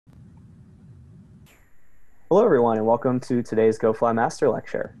Hello, everyone, and welcome to today's GoFly Master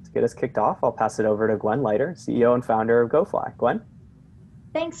Lecture. To get us kicked off, I'll pass it over to Gwen Leiter, CEO and founder of GoFly. Gwen?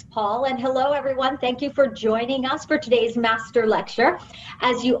 Thanks, Paul, and hello, everyone. Thank you for joining us for today's Master Lecture.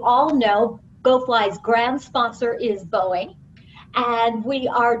 As you all know, GoFly's grand sponsor is Boeing, and we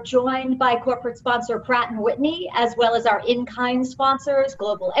are joined by corporate sponsor Pratt & Whitney, as well as our in-kind sponsors,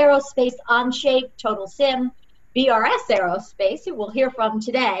 Global Aerospace, Onshape, Total Sim, BRS Aerospace, who we'll hear from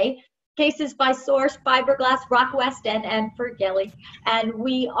today, Cases by Source, Fiberglass, Rock West End, and Fergelli. And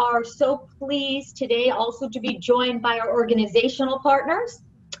we are so pleased today also to be joined by our organizational partners.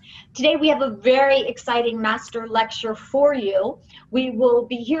 Today we have a very exciting master lecture for you. We will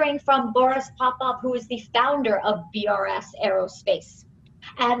be hearing from Boris Popov, who is the founder of BRS Aerospace.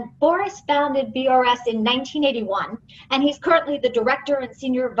 And Boris founded BRS in 1981, and he's currently the director and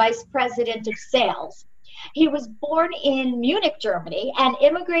senior vice president of sales. He was born in Munich, Germany, and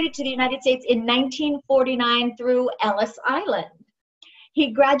immigrated to the United States in 1949 through Ellis Island.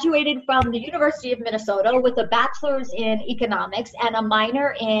 He graduated from the University of Minnesota with a bachelor's in economics and a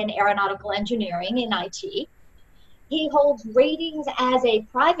minor in aeronautical engineering in IT. He holds ratings as a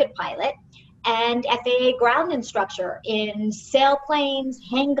private pilot and FAA ground instructor in sailplanes,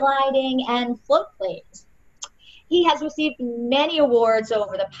 hang gliding, and floatplanes. He has received many awards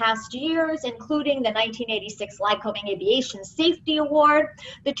over the past years, including the 1986 Lycoming Aviation Safety Award,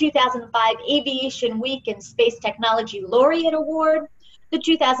 the 2005 Aviation Week and Space Technology Laureate Award, the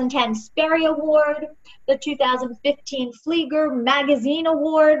 2010 Sperry Award, the 2015 Flieger Magazine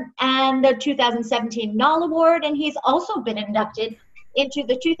Award, and the 2017 Knoll Award. And he's also been inducted into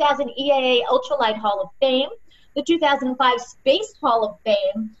the 2000 EAA Ultralight Hall of Fame, the 2005 Space Hall of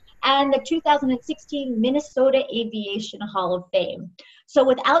Fame, and the 2016 Minnesota Aviation Hall of Fame. So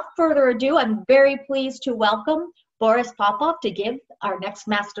without further ado, I'm very pleased to welcome Boris Popov to give our next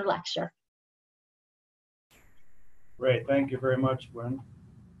master lecture. Great, thank you very much, Gwen.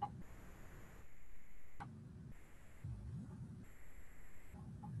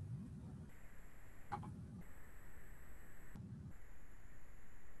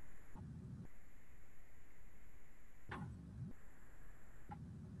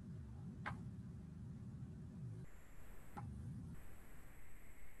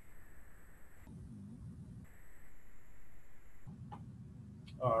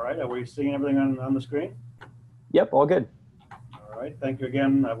 All right, are we seeing everything on the screen? Yep, all good. All right, thank you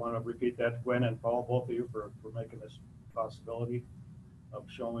again. I want to repeat that, Gwen and Paul, both of you, for making this possibility of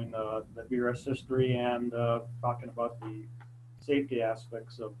showing the BRS history and talking about the safety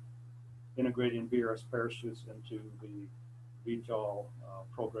aspects of integrating BRS parachutes into the VTOL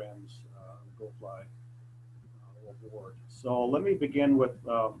programs, the GoFly award. So let me begin with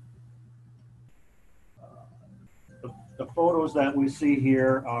the photos that we see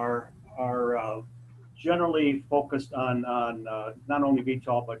here are generally focused on not only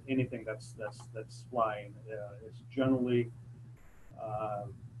VTOL but anything that's flying. It's generally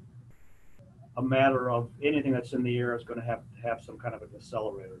a matter of anything that's in the air is going to have some kind of a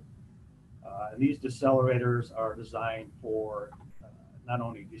decelerator. And these decelerators are designed for not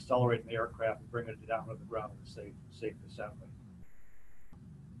only decelerating the aircraft and bringing it down to the ground with a safe assembly.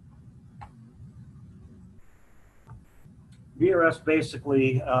 BRS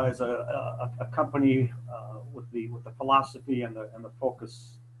basically is a company with the philosophy and the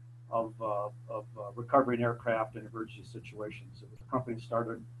focus of recovering aircraft in emergency situations. It was a company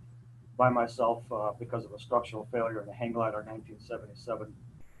started by myself because of a structural failure in the hang glider in 1977.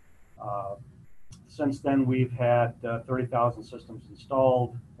 Since then, we've had 30,000 systems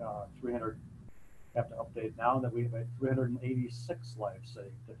installed, 300 have to update now, that we've had 386 lives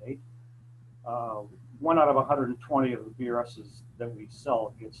saved to date. 1 out of 120 of the BRSs that we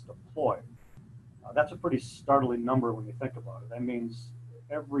sell gets deployed. That's a pretty startling number when you think about it. That means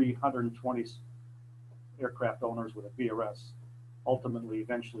every 120 aircraft owners with a BRS ultimately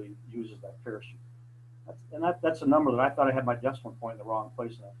eventually uses that parachute. That's a number that I thought I had my decimal point in the wrong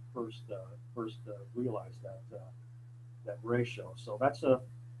place when I first realized that ratio. So that's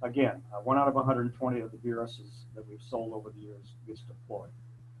again 1 out of 120 of the BRSs that we've sold over the years gets deployed.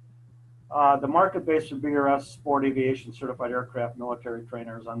 The market base for BRS, sport aviation, certified aircraft, military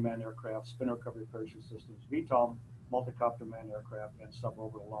trainers, unmanned aircraft, spin recovery parachute systems, VTOL, multi-copter manned aircraft, and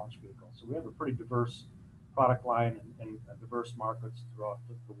suborbital launch vehicles. So we have a pretty diverse product line and diverse markets throughout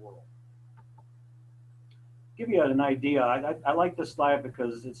the world. Give you an idea, I like this slide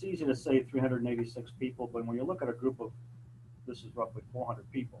because it's easy to say 386 people, but when you look at a group of, this is roughly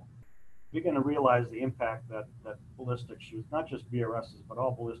 400 people, you're going to realize the impact that ballistic chutes, not just BRSs, but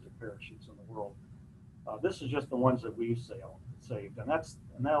all ballistic parachutes in the world. This is just the ones that we've saved, and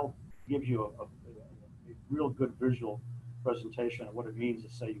that'll give you a real good visual presentation of what it means to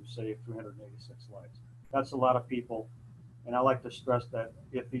say you saved 386 lives. That's a lot of people, and I like to stress that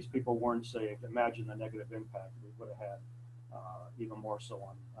if these people weren't saved, imagine the negative impact we would have had, even more so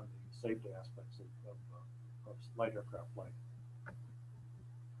on the safety aspects of light aircraft flight.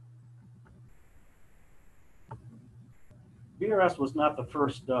 BRS was not the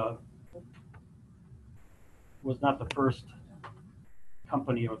first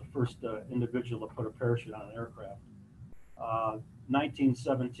company or the first individual to put a parachute on an aircraft.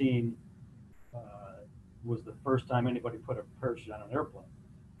 1917 was the first time anybody put a parachute on an airplane.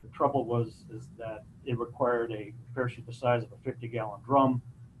 The trouble is that it required a parachute the size of a 50-gallon drum.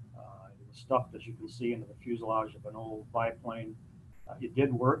 It was stuffed, as you can see, into the fuselage of an old biplane. It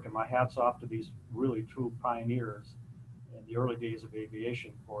did work, and my hat's off to these really true pioneers in the early days of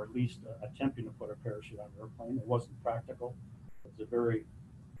aviation for at least attempting to put a parachute on an airplane. It wasn't practical. It was a very,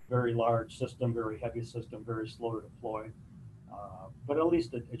 very large system, very heavy system, very slow to deploy. But at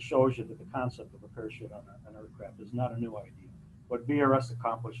least it shows you that the concept of a parachute on an aircraft is not a new idea. What BRS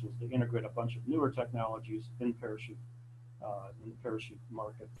accomplished was to integrate a bunch of newer technologies in the parachute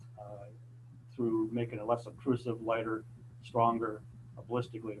market through making it less obtrusive, lighter, stronger,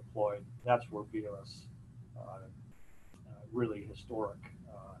 ballistically deployed. That's where BRS really historic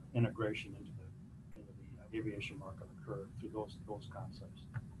integration into the aviation market occurred through those concepts.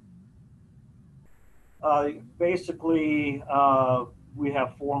 Basically, we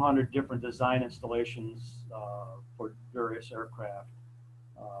have 400 different design installations for various aircraft.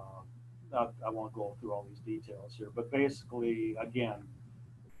 I won't go through all these details here, but basically, again,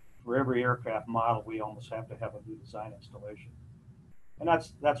 for every aircraft model, we almost have to have a new design installation. And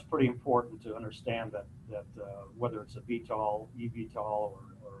that's pretty important to understand that whether it's a VTOL, eVTOL,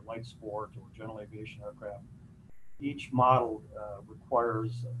 or light sport or general aviation aircraft, each model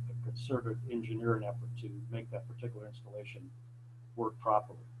requires a concerted engineering effort to make that particular installation work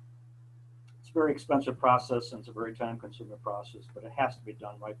properly. It's a very expensive process and it's a very time-consuming process, but it has to be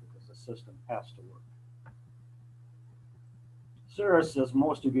done right because the system has to work. Cirrus, as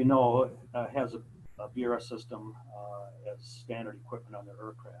most of you know, has a BRS system as standard equipment on their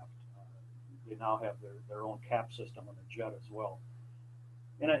aircraft. They now have their own cap system on the jet as well.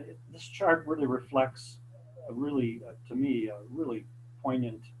 And this chart really reflects to me, a really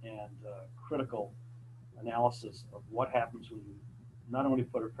poignant and critical analysis of what happens when you not only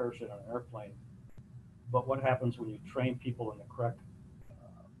put a parachute on an airplane, but what happens when you train people in the correct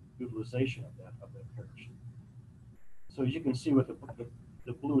utilization of that parachute. So as you can see with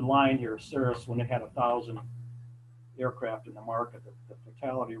the blue line here, Cirrus, when they had 1,000 aircraft in the market, the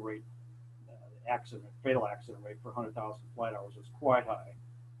fatality rate, fatal accident rate per 100,000 flight hours was quite high,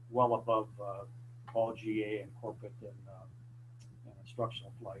 well above all GA and corporate and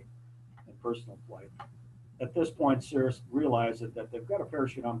instructional flight and personal flight. At this point, Cirrus realized that they've got a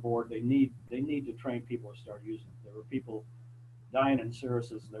parachute on board. They need to train people to start using it. There were people dying in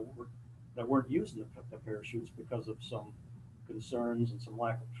Cirruses that weren't using the parachutes because of some concerns and some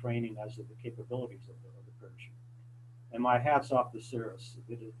lack of training as to the capabilities of the parachute. And my hat's off to Cirrus.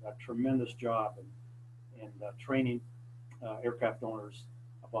 They did a tremendous job in training aircraft owners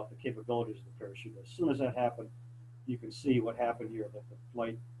about the capabilities of the parachute. As soon as that happened, you can see what happened here, that the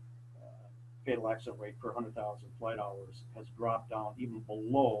flight fatal accident rate per 100,000 flight hours has dropped down even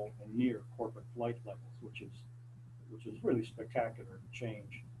below and near corporate flight levels, which is really spectacular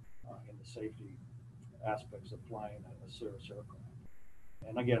change in the safety aspects of flying a Cirrus aircraft.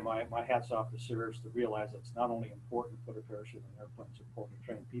 And again, my hat's off to Cirrus to realize that it's not only important to put a parachute in an airplane, it's important to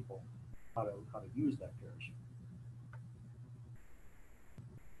train people how to use that parachute.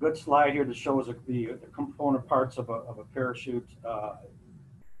 Good slide here that shows the component parts of a parachute.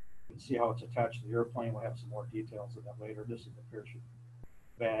 You can see how it's attached to the airplane. We'll have some more details of that later. This is the parachute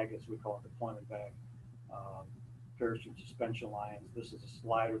bag, as we call it, deployment bag. Parachute suspension lines. This is a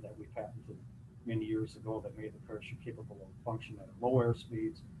slider that we patented many years ago that made the parachute capable of functioning at low air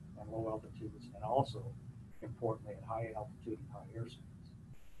speeds and low altitudes, and also, importantly, at high altitude and high air speeds.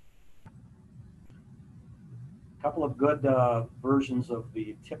 A couple of good versions of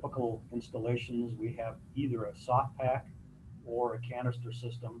the typical installations. We have either a soft pack or a canister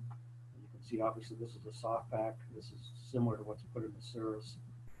system. You can see, obviously, this is a soft pack. This is similar to what's put in the Cirrus.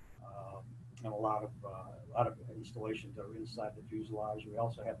 And a lot of installations that are inside the fuselage. We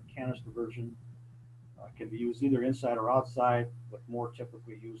also have a canister version. Can be used either inside or outside, but more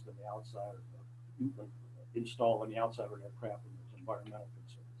typically used on the outside, or installed on the outside of an aircraft when there's environmental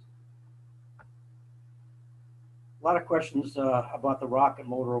concerns. A lot of questions about the rocket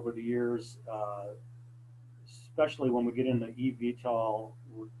motor over the years, especially when we get into eVTOL.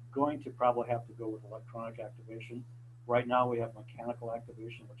 We're going to probably have to go with electronic activation. Right now we have mechanical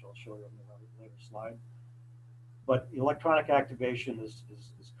activation, which I'll show you on the later slide. But electronic activation is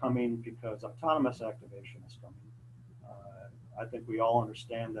coming because autonomous activation is coming. I think we all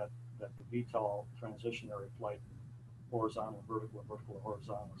understand that the VTOL transitionary flight, horizontal, vertical, vertical,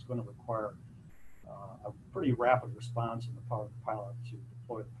 horizontal, is going to require a pretty rapid response on the part of the pilot to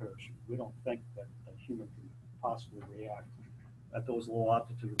deploy the parachute. We don't think that a human can possibly react at those low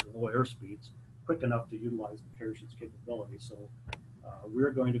altitudes or low airspeeds quick enough to utilize the parachute's capability. So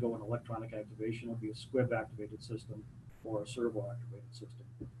we're going to go in electronic activation. It'll be a squib activated system or a servo activated system.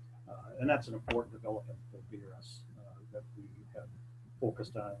 And that's an important development for BRS that we have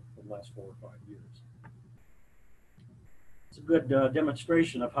focused on for the last 4 or 5 years. It's a good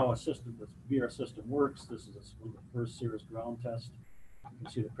demonstration of how the BRS system works. This is one of the first serious ground tests. You can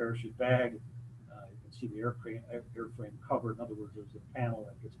see the parachute bag. You can see the airframe cover. In other words, there's a panel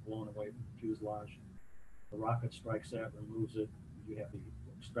that gets blown away from the fuselage. The rocket strikes that, removes it. You have the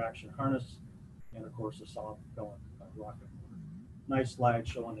extraction harness, and of course the solid propellant rocket motor. Nice slide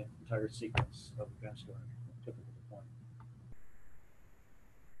showing the entire sequence of events during typical deployment.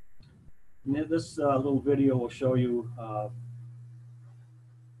 And this little video will show you a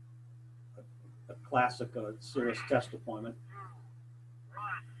classic serious test deployment.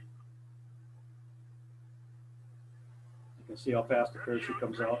 You can see how fast the parachute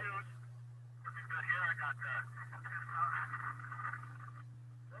comes out.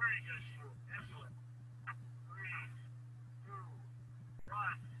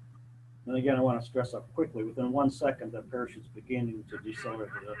 And again, I want to stress up quickly, within 1 second, that parachute's beginning to decelerate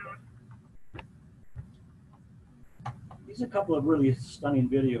the aircraft. These are a couple of really stunning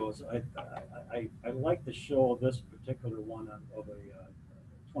videos. I like to show this particular one of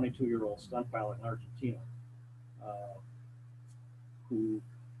a 22-year-old stunt pilot in Argentina who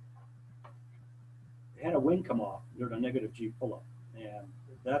had a wing come off during a negative G pull-up, and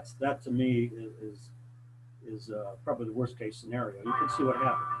that to me is probably the worst case scenario. You can see what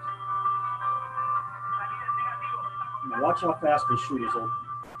happens. Now watch how fast the chute is open.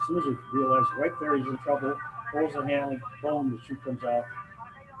 As soon as he realizes right there he's in trouble, pulls the handle, boom, the chute comes out.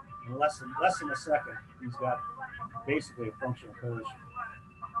 In less than a second, he's got basically a functional parachute.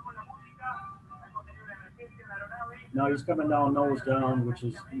 Now he's coming down nose down, which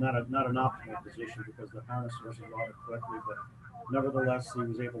is not an optimal position because the harness wasn't routed correctly, but nevertheless he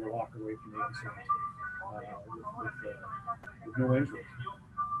was able to walk away from the incident with no injuries.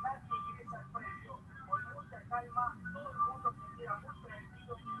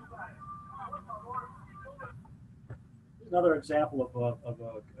 Another example of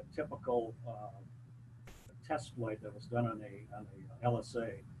a typical test flight that was done on a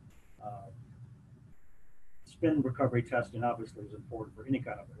LSA. Spin recovery testing obviously is important for any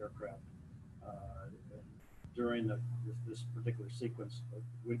kind of aircraft. During this particular sequence,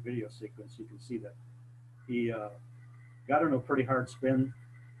 video sequence, you can see that he got into a pretty hard spin.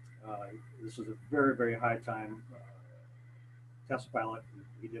 This was a very, very high time test pilot.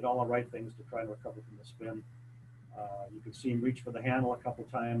 He did all the right things to try to recover from the spin. You can see him reach for the handle a couple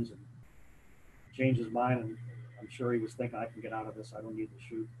times and change his mind, and I'm sure he was thinking, I can get out of this, I don't need to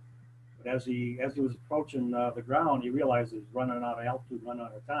shoot. But as he was approaching the ground, he realized he's running out of altitude, running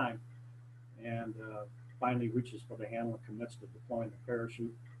out of time, and finally reaches for the handle and commits to deploying the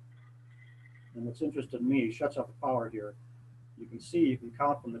parachute. And what's interesting to me, he shuts off the power here. You can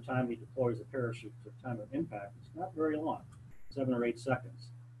count from the time he deploys the parachute to the time of impact. It's not very long, 7 or 8 seconds.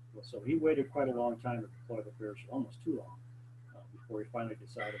 So he waited quite a long time to deploy the parachute, almost too long, before he finally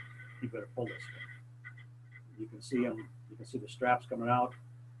decided he better pull this thing. You can see him. You can see the straps coming out.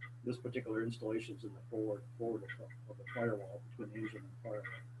 This particular installation is in the forward of the firewall, between the engine and the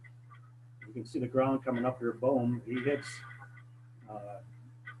firewall. You can see the ground coming up here. Boom! He hits.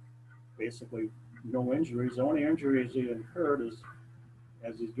 Basically, no injuries. The only injuries he incurred is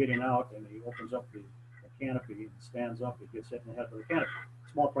as he's getting out and he opens up the canopy and stands up. He gets hit in the head with the canopy.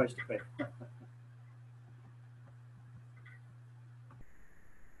 Small price to pay.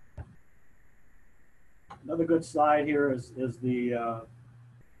 Another good slide here is the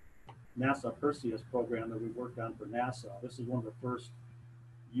NASA Perseus program that we worked on for NASA. This is one of the first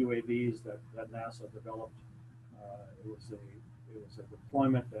UAVs that NASA developed. It was a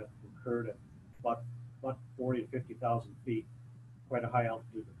deployment that occurred at about 40 to 50,000 feet, quite a high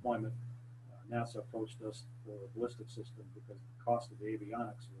altitude deployment. NASA approached us for a ballistic system because the cost of the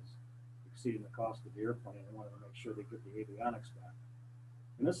avionics was exceeding the cost of the airplane. They wanted to make sure they get the avionics back.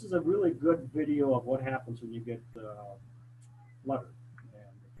 And this is a really good video of what happens when you get fluttered.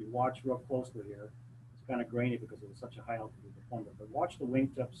 And if you watch real closely here, it's kind of grainy because it was such a high altitude deployment. But watch the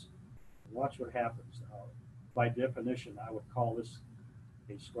wingtips watch what happens. By definition, I would call this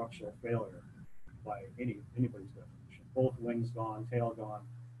a structural failure by anybody's definition. Both wings gone, tail gone,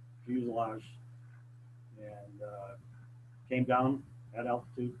 fuselage, and came down at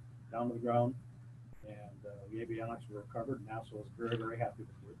altitude, down to the ground, and the avionics were recovered, and NASA was very, very happy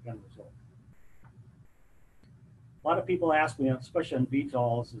with the end result. A lot of people ask me, especially on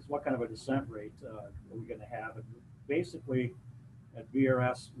VTOLs, is what kind of a descent rate are we going to have? And basically, at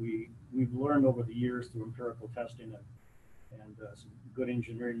BRS, we've learned over the years through empirical testing and some good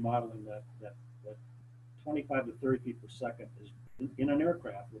engineering modeling that 25 to 30 feet per second is in an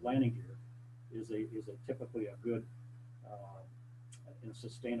aircraft with landing gear is typically a good and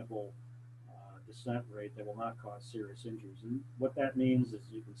sustainable descent rate that will not cause serious injuries. And what that means is,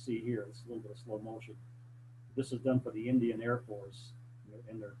 you can see here, it's a little bit of slow motion. This is done for the Indian Air Force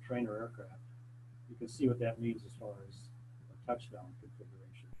in their trainer aircraft. You can see what that means as far as a touchdown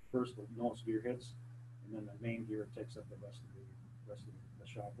configuration. First, the nose gear hits, and then the main gear takes up the rest of the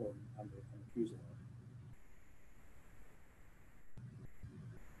shop load on the fuselage.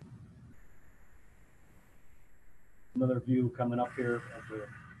 Another view coming up here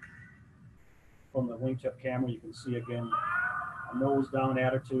from the wingtip camera. You can see again a nose down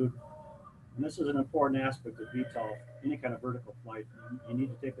attitude. And this is an important aspect of VTOL, any kind of vertical flight. You need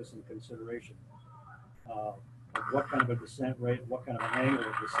to take this into consideration. Of what kind of a descent rate, what kind of an angle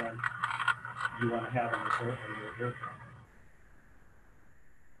of descent you want to have on your aircraft.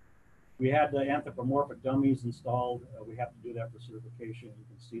 We had the anthropomorphic dummies installed. We have to do that for certification. You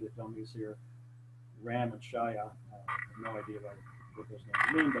can see the dummies here, Ram and Shaya. I have no idea what those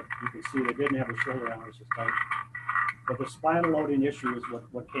names mean, but you can see they didn't have the shoulder arms as tight. But the spinal loading issue is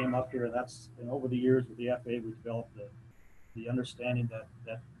what came up here. And over the years with the FAA, we developed the understanding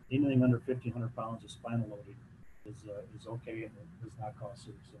that anything under 1,500 pounds of spinal loading is okay and it does not cause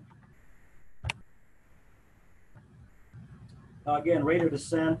serious injury. Again, rate of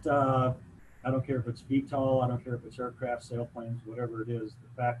descent, I don't care if it's VTOL, I don't care if it's aircraft, sailplanes, whatever it is. The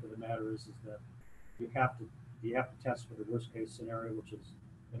fact of the matter is that you have to test for the worst case scenario, which is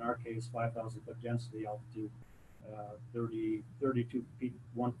in our case 5,000 foot density altitude. 32 feet,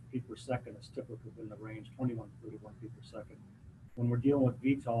 1 feet per second is typically within the range, 21 to 31 feet per second. When we're dealing with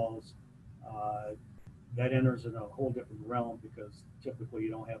VTOLs, that enters in a whole different realm because typically you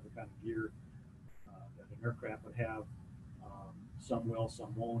don't have the kind of gear that an aircraft would have. Some will,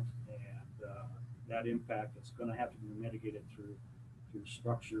 some won't, and that impact is going to have to be mitigated through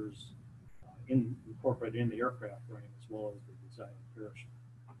structures incorporated in the aircraft frame as well as the design of the parachute.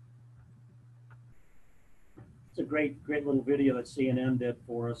 It's a great little video that CNN did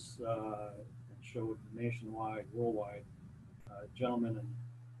for us and showed nationwide, worldwide. Gentleman in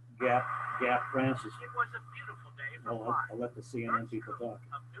Gap, Francis. It was a beautiful day for flying. I'll let the CNN people talk.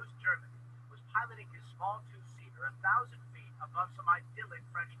 Of News Germany was piloting his small two-seater 1,000 feet above some idyllic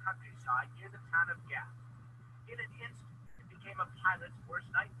French countryside near the town of Gap. In an instant, it became a pilot's worst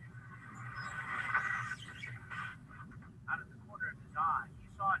nightmare. Out of the corner of his eye, he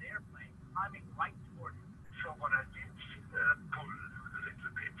saw an airplane climbing right toward him. So what I did, pull a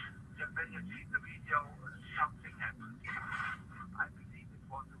little bit. Then when you see the video, something happened. I believe it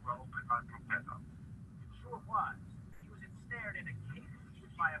was the rope in my propeller. It sure was. He was ensnared in a cage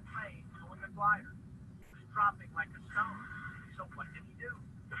used by a plane towing a glider. He was dropping like a stone. So what did he do?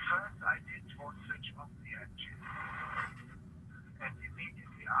 The first I did was switch off the engine. And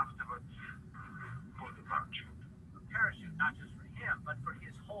immediately afterwards, pull the parachute. A parachute not just for him, but for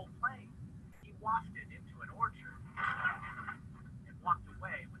his whole plane. He wafted into an orchard and walked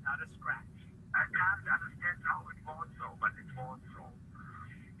away without a scratch. I can't understand how it was so, but it was so.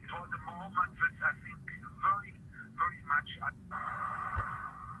 It was a moment that I think very, very much.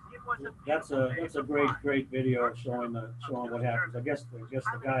 It was a That's a great video showing what happens. I guess the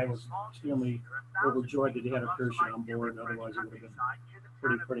guy was extremely overjoyed that he had a parachute on board. Otherwise, it would have been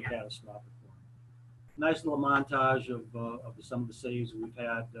pretty catastrophic for him. Nice little montage of some of the saves we've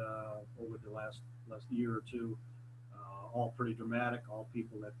had over the last year or two. All pretty dramatic. All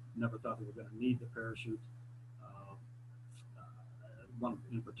people that never thought they were going to need the parachute. One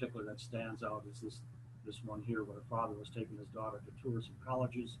in particular that stands out is this one here, where the father was taking his daughter to tour some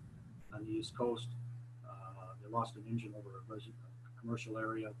colleges on the East Coast. They lost an engine over a commercial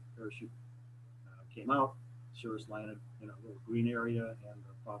area. Parachute came out. Cirrus landed in a little green area, and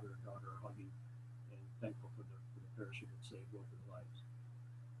the father and daughter are hugging and thankful for the parachute that saved both of their lives.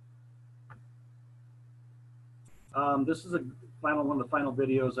 This is one of the final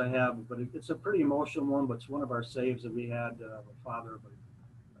videos I have, but it's a pretty emotional one. But it's one of our saves that we had. A father of a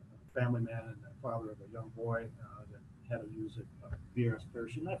family man and the father of a young boy that how to use a BRS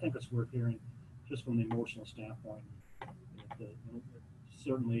parachute. And I think it's worth hearing just from the emotional standpoint. It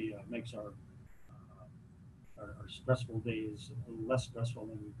certainly makes our stressful days less stressful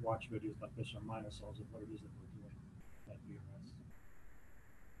when we watch videos like this and remind ourselves of what it is that we're doing at BRS.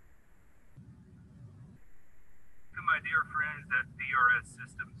 To my dear friends at BRS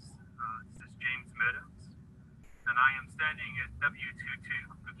Systems, this is James Meadows, and I am standing at W22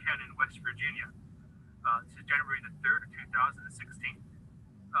 Buchanan, West Virginia. This is January the 3rd of 2016.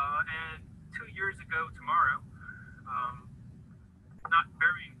 And 2 years ago tomorrow, not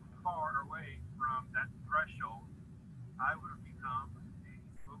very far away from that threshold, I would have become a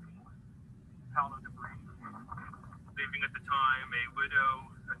smoking pilot of breed, leaving at the time a widow,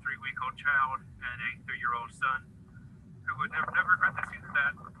 a 3-week-old child, and a 3-year-old son, who would never regret to see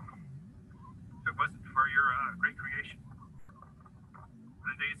that if it wasn't for your great creation.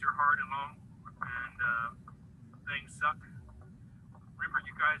 The days are hard and long, and things suck. Remember,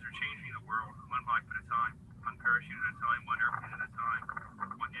 you guys are changing the world one bike at a time, one parachute at a time, one airplane at a time,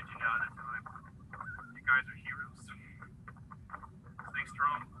 one engine out at a time. You guys are heroes. Stay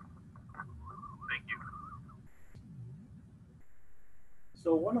strong. Thank you.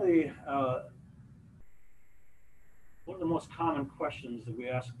 So one of the most common questions that we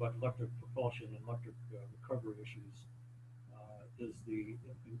ask about electric propulsion and electric recovery issues is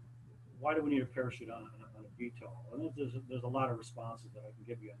why do we need a parachute on a VTOL? And there's a lot of responses that I can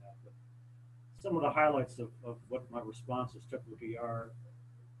give you on that, but some of the highlights of what my responses typically are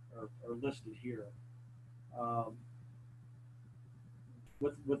listed here.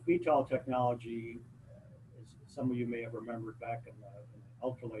 With VTOL technology, as some of you may have remembered back in the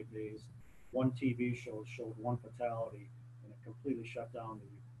ultralight days, one TV show showed one fatality, and it completely shut down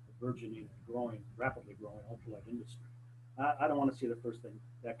the burgeoning and rapidly growing ultralight industry. I don't want to see that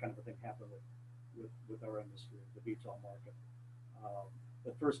kind of a thing happen with our industry, the VTOL market.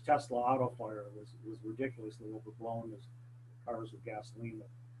 The first Tesla auto fire was ridiculously overblown. There's cars with gasoline that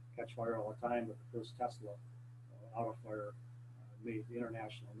catch fire all the time, but the first Tesla auto fire made the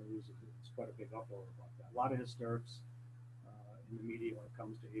international news. It's quite a big uproar about that. A lot of hysterics in the media when it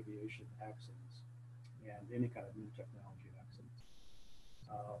comes to aviation accidents and any kind of new technology accidents.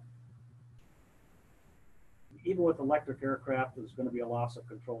 Even with electric aircraft, there's going to be a loss of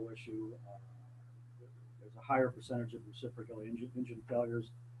control issue. There's a higher percentage of reciprocal engine failures,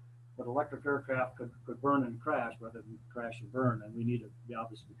 but electric aircraft could burn and crash rather than crash and burn, and we need to be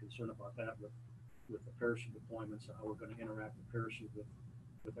obviously concerned about that with the parachute deployments and how we're going to interact the parachute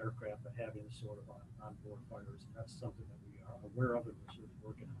with aircraft that have any sort of onboard fires, and that's something that we are aware of and we're sort of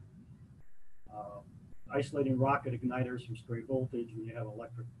working on. Isolating rocket igniters from stray voltage. When you have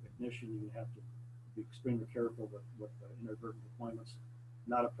electric ignition, you have to be extremely careful with inadvertent deployments.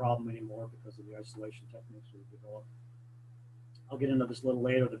 Not a problem anymore because of the isolation techniques we've developed. I'll get into this a little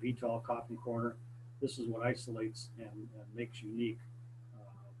later, the VTOL coffin corner. This is what isolates and makes unique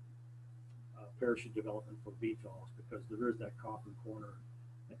parachute development for VTOLs, because there is that coffin corner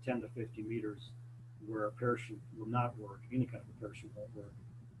at 10 to 50 meters where a parachute will not work. Any kind of a parachute won't work.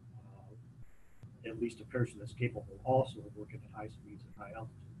 At least a parachute that's capable also of working at high speeds and high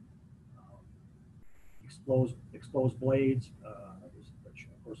altitude. Exposed blades, there's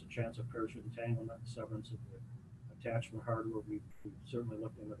of course a chance of parachute entanglement and severance of the attachment hardware. We've certainly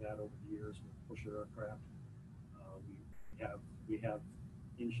looked into that over the years with pusher aircraft. We have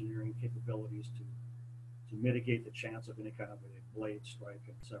engineering capabilities to mitigate the chance of any kind of a blade strike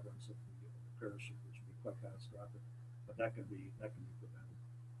and severance of the parachute, which would be quite catastrophic, but that can be prevented.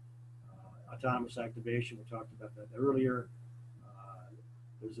 Autonomous activation, we talked about that earlier.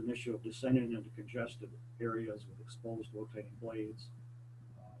 There's an issue of descending into congested areas with exposed rotating blades.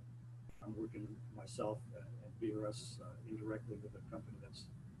 I'm working myself and BRS indirectly with a company that's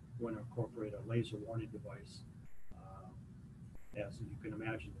going to incorporate a laser warning device. As you can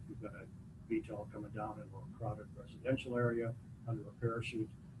imagine, if you've got a VTOL coming down into a crowded residential area under a parachute,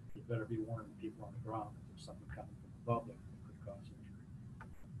 you better be warning people on the ground if there's something coming from above that could cause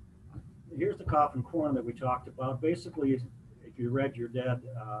injury. Here's the coffin corner that we talked about. Basically, if you read, you're dead.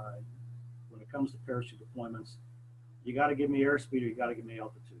 When it comes to parachute deployments, you got to give me airspeed or you got to give me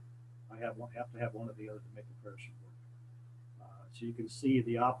altitude. I have to have one or the other to make the parachute work. So you can see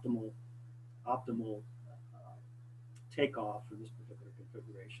the optimal takeoff for this particular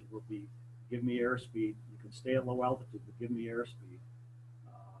configuration will be give me airspeed. You can stay at low altitude, but give me airspeed.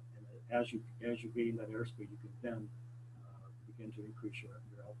 And as you gain that airspeed, you can then begin to increase your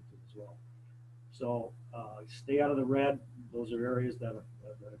altitude as well. So stay out of the red. Those are areas that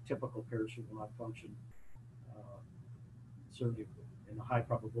a typical parachute will not function. Certainly, in a high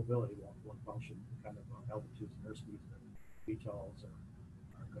probability, won't function the kind of altitudes and airspeeds that VTOLs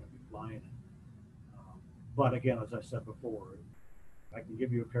are going to be flying in. But again, as I said before, I can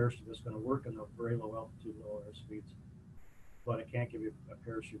give you a parachute that's going to work in the very low altitude, low air speeds, but I can't give you a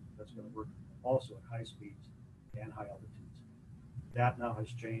parachute that's going to work also at high speeds and high altitudes. That now has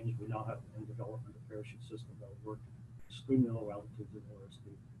changed. We now have in development a parachute system that will work extremely low altitudes and low air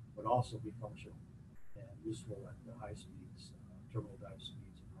speed, but also be functional and useful at the high speeds, terminal dive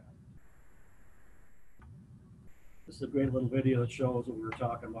speeds, and high altitude. This is a great little video that shows what we were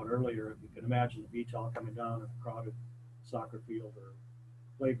talking about earlier. If you can imagine the VTOL coming down at a crowded soccer field or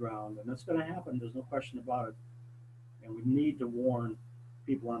playground, and that's going to happen. There's no question about it. And we need to warn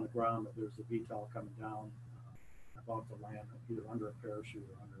people on the ground that there's a VTOL coming down about to land, either under a parachute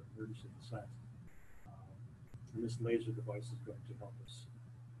or under emergency descent. And this laser device is going to help us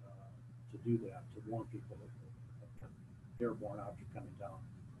to do that, to warn people that the airborne object coming down.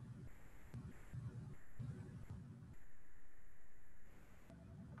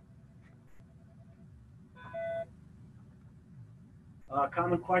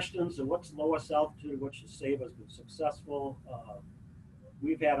 Common questions: what's lowest altitude? What should save has been successful.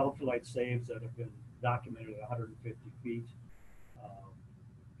 We've had ultralight saves that have been documented at 150 feet.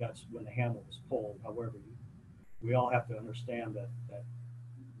 That's when the handle was pulled. However, we all have to understand that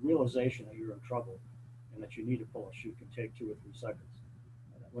realization that you're in trouble and that you need to pull a chute can take 2 or 3 seconds.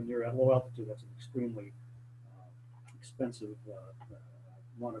 When you're at low altitude, that's an extremely expensive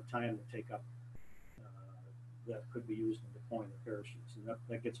amount of time to take up that could be used in deploying the parachutes, and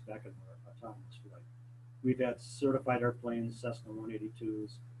that gets back into our autonomous flight. We've had certified airplanes, Cessna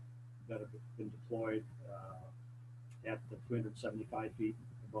 182s, that have been deployed at the 375 feet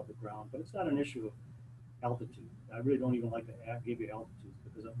above the ground, but it's not an issue of altitude. I really don't even like to give you altitude,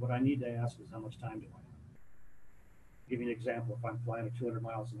 because what I need to ask is how much time do I have? Give you an example: if I'm flying at 200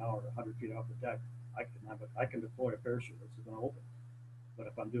 miles an hour, 100 feet off the deck, I can deploy a parachute. It's going to open. But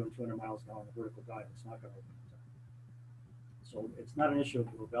if I'm doing 200 miles an hour on a vertical dive, it's not going to open. So it's not an issue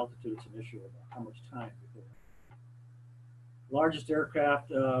of altitude, it's an issue of how much time before. Largest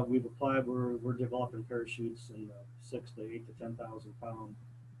aircraft we've applied, we're developing parachutes in the 6 to 8 to 10,000 pound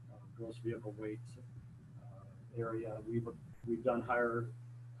gross vehicle weight area. We've done higher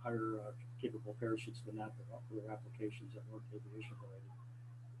capable parachutes than that for other applications that weren't aviation related.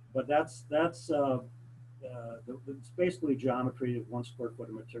 But it's basically geometry of 1 square foot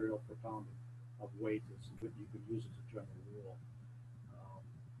of material per pound of weight is what you could use as a general rule.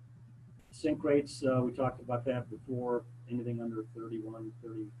 Sink rates, we talked about that before. Anything under 30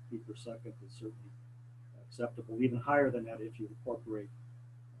 feet per second is certainly acceptable. Even higher than that if you incorporate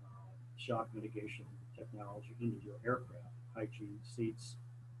shock mitigation technology into your aircraft. Hygiene, seats,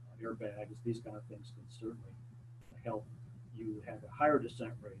 airbags, these kind of things can certainly help you have a higher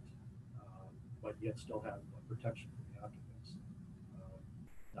descent rate, but yet still have protection for the occupants.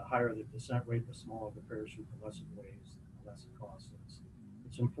 The higher the descent rate, the smaller the parachute, the less it weighs, the less it costs.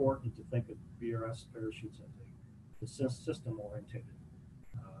 It's important to think of BRS parachutes as a system-oriented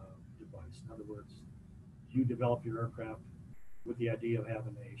device. In other words, you develop your aircraft with the idea of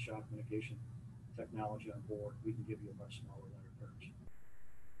having a shock mitigation technology on board. We can give you a much smaller, lighter parachute.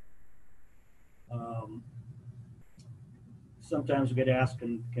 Sometimes we get asked,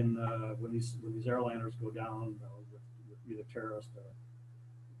 can when these airliners go down with either terrorist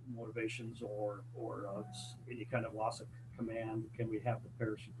motivations or any kind of loss of command, can we have the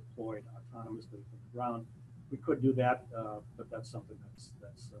parachute deployed autonomously from the ground? We could do that, but that's something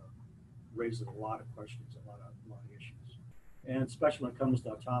that's raises a lot of questions, a lot of issues, and especially when it comes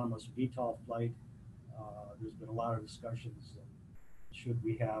to autonomous VTOL flight. There's been a lot of discussions. Should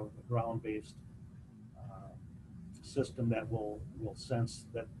we have a ground-based system that will sense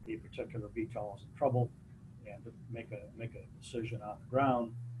that a particular VTOL is in trouble and to make a decision on the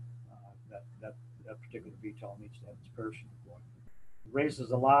ground that particular VTOL needs to have its parachute deployed? It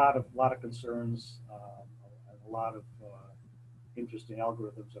raises a lot of concerns and a lot of interesting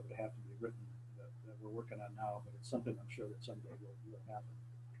algorithms that would have to be written that we're working on now, but it's something I'm sure that someday will happen.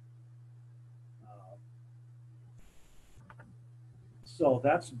 So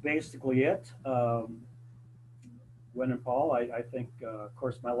that's basically it. Gwen and Paul, I think, of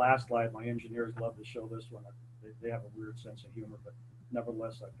course, my last slide, my engineers love to show this one. They have a weird sense of humor, but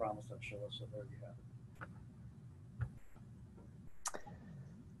nevertheless, I promised I'd show it, so there you have it.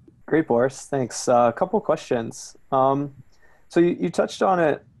 Great, Boris. Thanks. A couple questions. So you touched on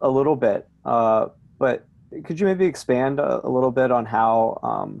it a little bit, but could you maybe expand a little bit on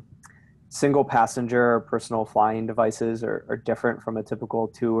how single passenger personal flying devices are different from a typical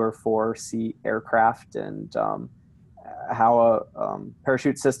 2 or 4 seat aircraft, and how a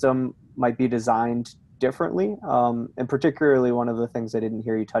parachute system might be designed differently. And particularly one of the things I didn't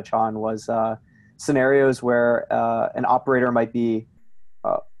hear you touch on was scenarios where an operator might be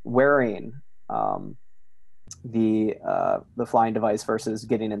wearing the flying device versus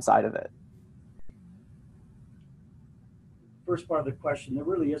getting inside of it. First part of the question, there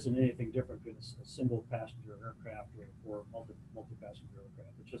really isn't anything different between a single passenger aircraft or multi-passenger aircraft.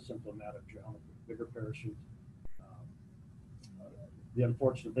 It's just simply a matter of geometry. Bigger parachute. The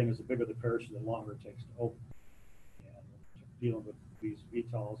unfortunate thing is the bigger the parachute, the longer it takes to open. And dealing with these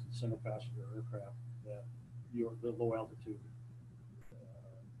VTOLs and single passenger aircraft, that the low altitude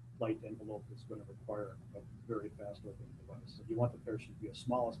flight envelope is going to require a very fast opening device. So you want the parachute to be as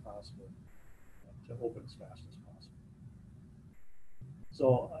small as possible to open as fast as possible.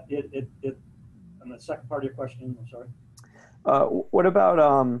 So and the second part of your question, I'm sorry. What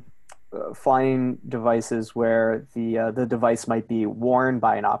about flying devices where the device might be worn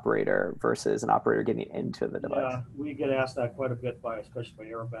by an operator versus an operator getting into the device? Yeah, we get asked that quite a bit especially by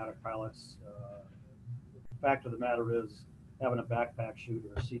aerobatic pilots. The fact of the matter is, having a backpack chute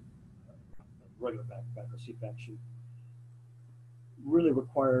or a regular backpack or seatback chute really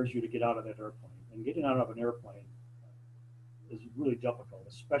requires you to get out of that airplane. And getting out of an airplane is really difficult,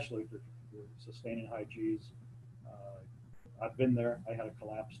 especially if you're sustaining high Gs. I've been there. I had a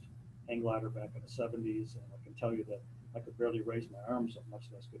collapsed hang glider back in the 70s, and I can tell you that I could barely raise my arms up, much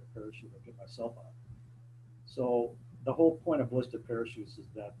less get a parachute or get myself out. So the whole point of ballistic parachutes is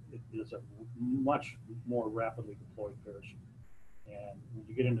that it is a much more rapidly deployed parachute. And when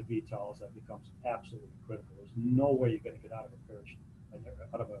you get into VTOLs, that becomes absolutely critical. There's no way you're going to get out of a parachute,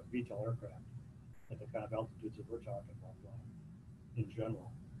 out of a VTOL aircraft at the kind of altitudes that we're talking about flying in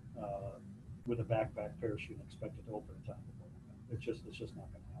general, with a backpack parachute and expect it to open in time. It's just not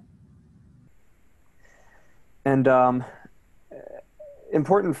going to happen. And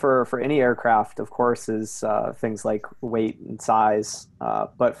important for any aircraft, of course, is things like weight and size.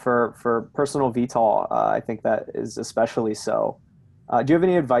 But for personal VTOL, I think that is especially so. Do you have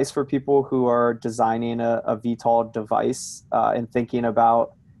any advice for people who are designing a VTOL device and thinking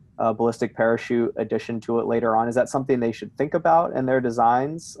about a ballistic parachute addition to it later on? Is that something they should think about in their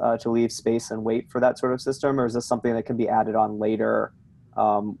designs to leave space and weight for that sort of system? Or is this something that can be added on later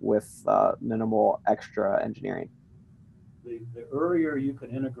with minimal extra engineering? The earlier you can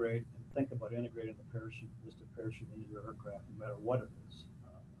integrate and think about integrating the ballistic parachute into your aircraft, no matter what it is,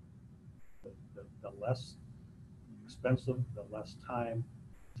 the less expensive, the less time,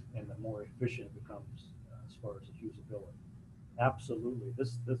 and the more efficient it becomes as far as its usability. Absolutely.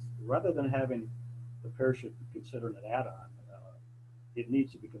 This rather than having the parachute considered an add-on, it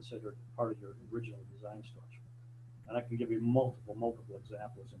needs to be considered part of your original design structure. And I can give you multiple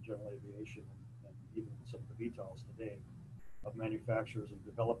examples in general aviation and even some of the VTOLs today of manufacturers and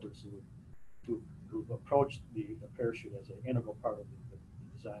developers who've approached the parachute as an integral part of the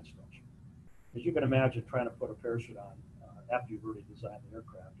design structure. As you can imagine, trying to put a parachute on after you've already designed the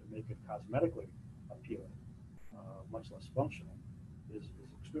aircraft and make it cosmetically appealing, much less functional, is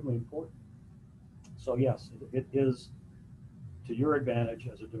extremely important. So yes, it is to your advantage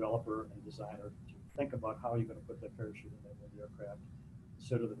as a developer and designer to think about how you're going to put that parachute in the aircraft,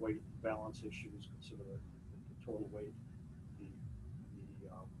 consider the weight balance issues, consider the total weight,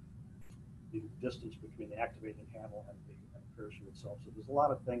 the distance between the activating handle and the parachute itself. So there's a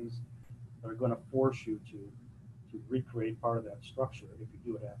lot of things that are going to force you to recreate part of that structure if you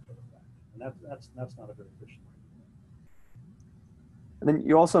do it after the fact. And that's not a very efficient way to do it. And then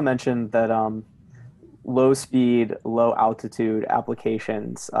you also mentioned that low speed, low altitude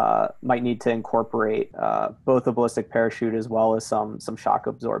applications might need to incorporate both a ballistic parachute as well as some shock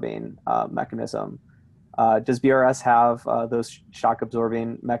absorbing mechanism. Does BRS have those shock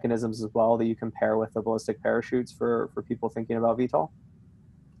absorbing mechanisms as well that you can pair with the ballistic parachutes for people thinking about VTOL?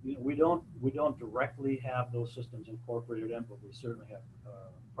 You know, we don't directly have those systems incorporated in, but we certainly have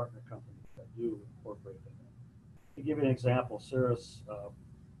partner companies that do incorporate them in. To give you an example, Cirrus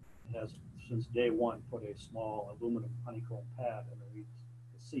has since day one put a small aluminum honeycomb pad underneath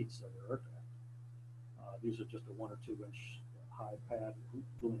the seats of their aircraft. These are just a 1 or 2 inch high pad,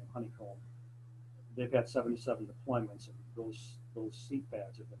 aluminum honeycomb. They've had 77 deployments, and those seat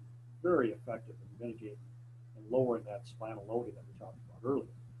pads have been very effective in mitigating and lowering that spinal loading that we talked about earlier.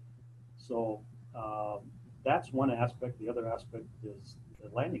 So that's one aspect. The other aspect is the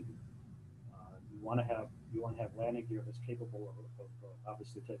landing gear. You want to have landing gear that's capable of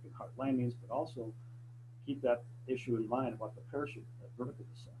obviously taking hard landings, but also keep that issue in mind about the parachute, that vertical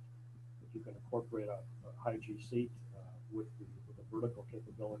descent. If you can incorporate a high G seat with the vertical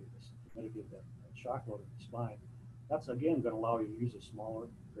capability to mitigate that shock load in the spine, That's again going to allow you to use a smaller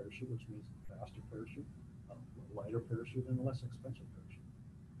parachute, which means a faster parachute, a lighter parachute, and a less expensive parachute.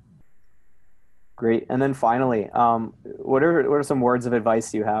 Great. And then finally, what are some words of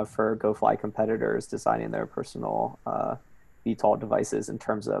advice you have for GoFly competitors designing their personal VTOL devices in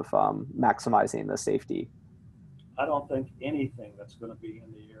terms of maximizing the safety? I don't think anything that's going to be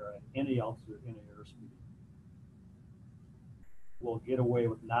in the air at any altitude, any airspeed, will get away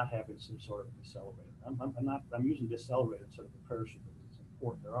with not having some sort of decelerator. I'm using decelerator instead of a parachute because it's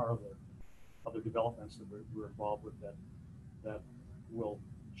important. There are other developments that we're involved with that will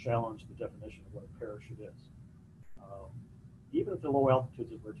challenge the definition of what a parachute is. Even at the low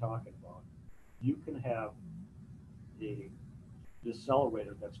altitudes that we're talking about, you can have a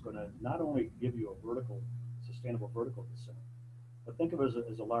decelerator that's going to not only give you a sustainable vertical descent, but think of it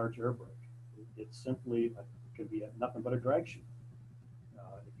as a large air brake. It's simply it can be nothing but a drag chute.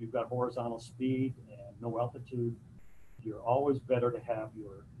 If you've got horizontal speed and no altitude, you're always better to have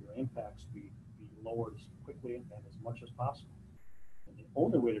your impact speed be lowered as quickly and as much as possible. And the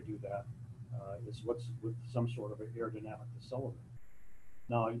only way to do that is with some sort of an aerodynamic decelerator.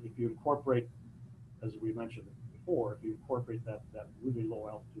 Now, if you incorporate, as we mentioned before, if you incorporate that really low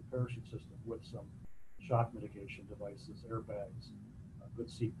altitude parachute system with some shock mitigation devices, airbags, good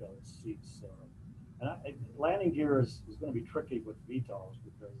seat belts, seats, landing gear is going to be tricky with VTOLs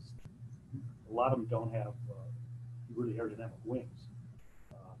because a lot of them don't have really aerodynamic wings.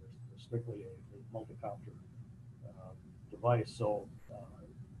 They're strictly a multi-copter device. So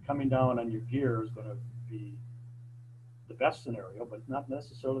coming down on your gear is going to be the best scenario, but not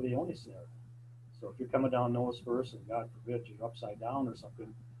necessarily the only scenario. So if you're coming down nose first and God forbid you're upside down or something,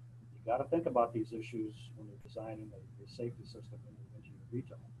 you got to think about these issues when you're designing the safety system into your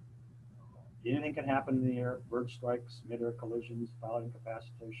VTOL. Anything can happen in the air: bird strikes, mid-air collisions, pilot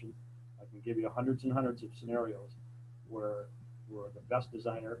incapacitation. I can give you hundreds and hundreds of scenarios where the best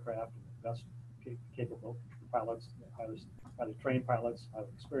designed aircraft and the best capable pilots, highly trained pilots, highly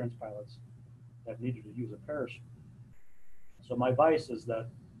experienced pilots, have needed to use a parachute. So my advice is that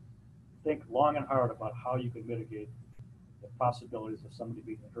think long and hard about how you can mitigate the possibilities of somebody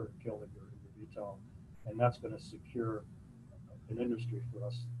being hurt or killed in your VTOL, and that's going to secure an industry for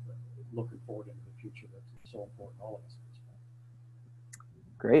us looking forward into the future that's so important to all of us at this point.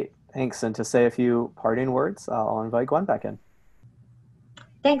 Great, thanks. And to say a few parting words, I'll invite Gwen back in.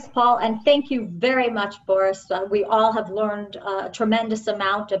 Thanks, Paul, and thank you very much, Boris. We all have learned a tremendous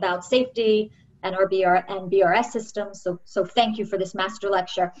amount about safety and our BRS systems, so thank you for this master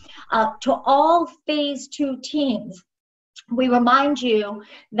lecture. To all Phase 2 teams, we remind you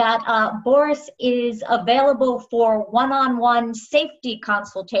that Boris is available for one-on-one safety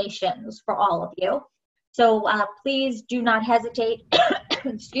consultations for all of you. So please do not hesitate,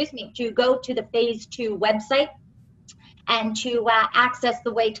 excuse me, to go to the Phase 2 website and to access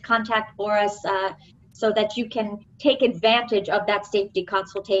the way to contact Boris so that you can take advantage of that safety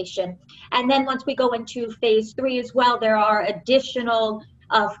consultation. And then once we go into Phase 3 as well, there are additional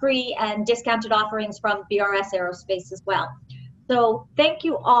free and discounted offerings from BRS Aerospace as well. So thank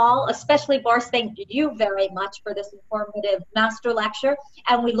you all, especially Boris, thank you very much for this informative master lecture,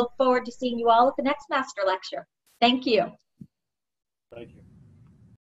 and we look forward to seeing you all at the next master lecture. Thank you. Thank you.